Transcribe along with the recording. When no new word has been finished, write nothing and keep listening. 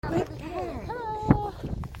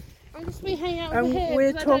suggest we hang out over And here.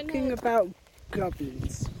 we're 'Cause I don't talking know- about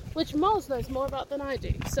goblins. Which Miles knows more about than I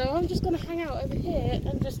do. So I'm just going to hang out over here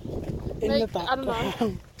and just In the I don't know.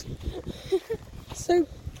 background. So,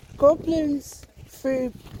 goblins,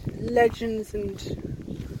 through legends and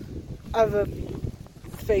other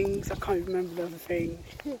things, I can't remember the other thing,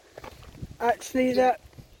 actually that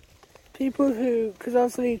people who, because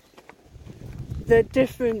obviously they're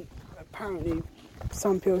different, apparently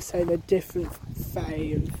some people say they're different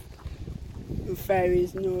fae and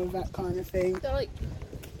fairies and all of that kind of thing. They're like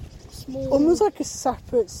small. Almost like a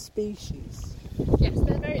separate species. Yes,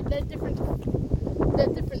 they're different. They're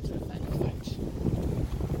different to the fact.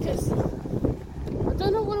 Because I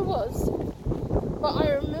don't know what it was, but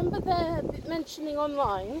I remember they're mentioning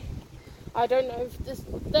online. I don't know if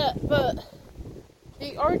but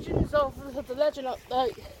the origins of the legend of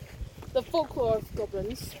the folklore of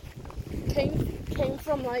goblins came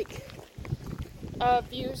from like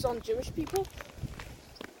views on Jewish people.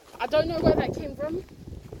 I don't know where that came from.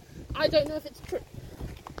 I don't know if it's true.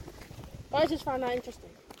 But I just found that interesting.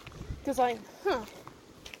 Because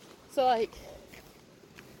So like,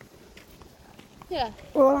 yeah.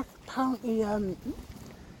 Well, apparently,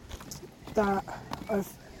 that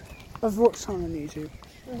I've watched on YouTube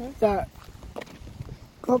that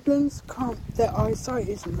goblins can't. Their eyesight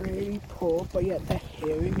is really poor, but yet their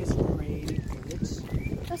hearing is really good.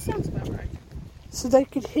 That sounds about right. So they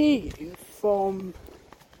could hear you from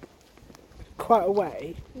quite a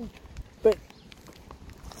way, but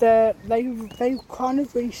they kind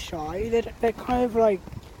of really shy. They're kind of like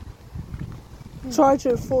try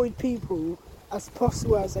to avoid people as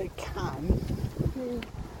possible as they can,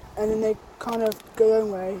 and then they kind of go their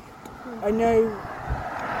own way. I know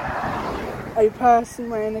a person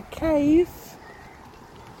went in a cave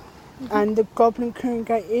and the goblin couldn't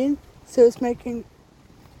get in, so obviously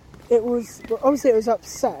it was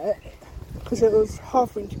upset because it was hard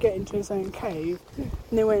to get into his own cave, and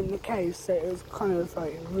they went in the cave, so it was kind of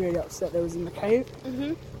like really upset they was in the cave.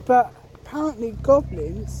 But apparently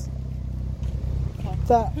goblins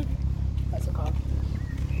that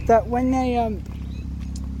when they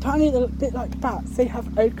apparently they're a bit like bats, they have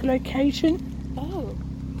echolocation. Oh.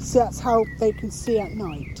 So that's how they can see at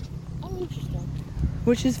night. Oh, interesting.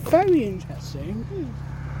 Which is very interesting.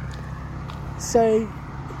 So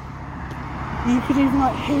you could even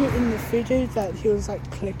like hear it in the video that he was like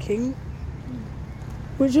clicking.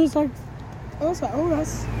 Which was like, I was like, oh,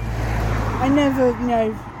 that's... I never,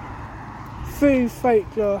 through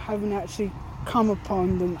folklore, haven't actually come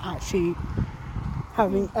upon them actually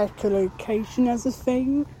having echolocation as a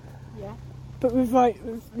thing. Yeah. But with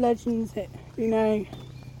legends,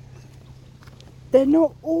 they're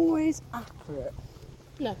not always accurate.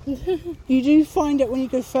 No. You do find out when you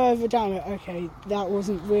go further down, like, okay, that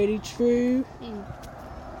wasn't really true.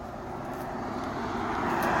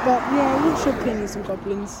 But yeah, what's your opinions on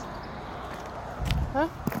goblins? Huh?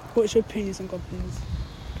 What's your opinions on goblins?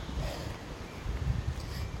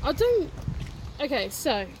 Okay,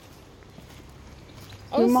 so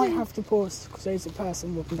We might have to pause because there's a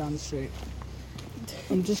person walking down the street.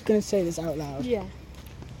 I'm just going to say this out loud. Yeah.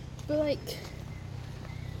 But like,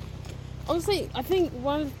 honestly, I think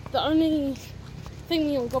the only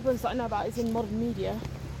thing on goblins that I know about is in modern media.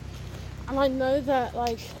 And I know that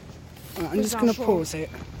like... Right, I'm just going to pause it.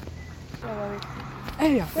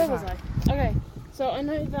 Where was I? Okay, so I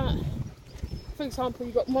know that, for example,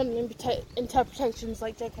 you've got modern interpretations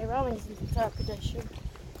like J.K. Rowling's interpretation,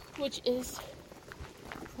 which is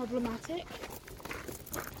problematic.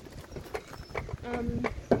 And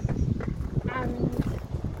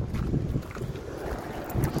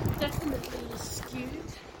definitely skewed.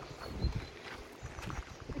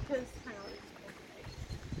 Because, hang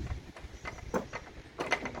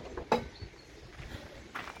on.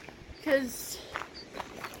 Because,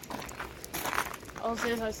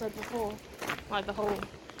 obviously, as I said before, like the whole...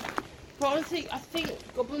 But honestly, I think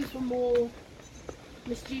goblins were more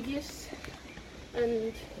mischievous,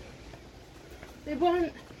 and they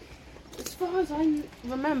weren't, as far as I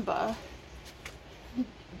remember,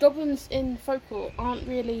 goblins in folklore aren't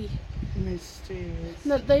really... Mischievous.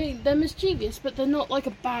 No, they're mischievous, but they're not like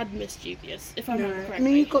a bad mischievous, if I remember correctly. I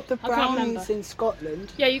mean, you've got the I can't brownies remember. in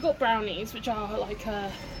Scotland. Yeah, you got brownies, which are like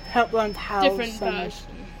a Help around the house. different and version.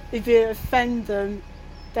 if you offend them,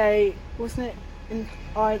 they... Wasn't it in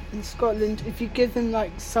Scotland, if you give them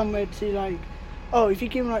like somewhere to like... Oh, if you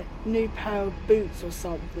give them like new pair of boots or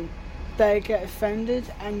something, they get offended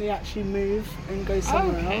and they actually move and go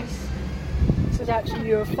somewhere else. So it's actually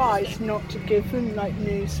your advice not to give them like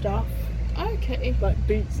new stuff. Okay. Like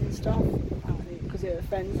boots and stuff, apparently, because it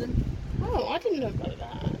offends them. Oh, I didn't know about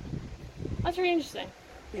that. That's really interesting.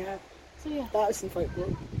 Yeah. So yeah. That's the fake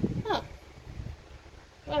book. Huh.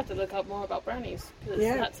 I'll have to look up more about brownies, because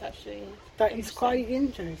Yeah. that's actually That is interesting. quite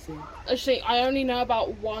interesting. Actually, I only know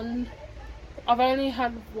about one. I've only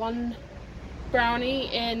had one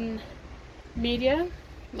brownie in media,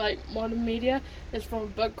 like modern media. It's from a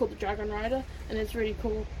book called The Dragon Rider, and it's really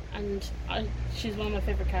cool. And she's one of my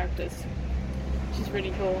favourite characters. She's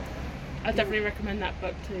really cool. I definitely recommend that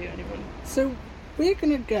book to anyone. So we're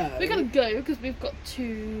gonna go. We're gonna go because we've got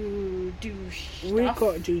to do stuff. We've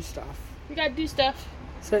got to do stuff. We gotta do stuff.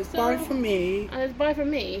 So it's bye from me. And it's bye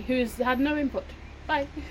from me, who's had no input. Bye.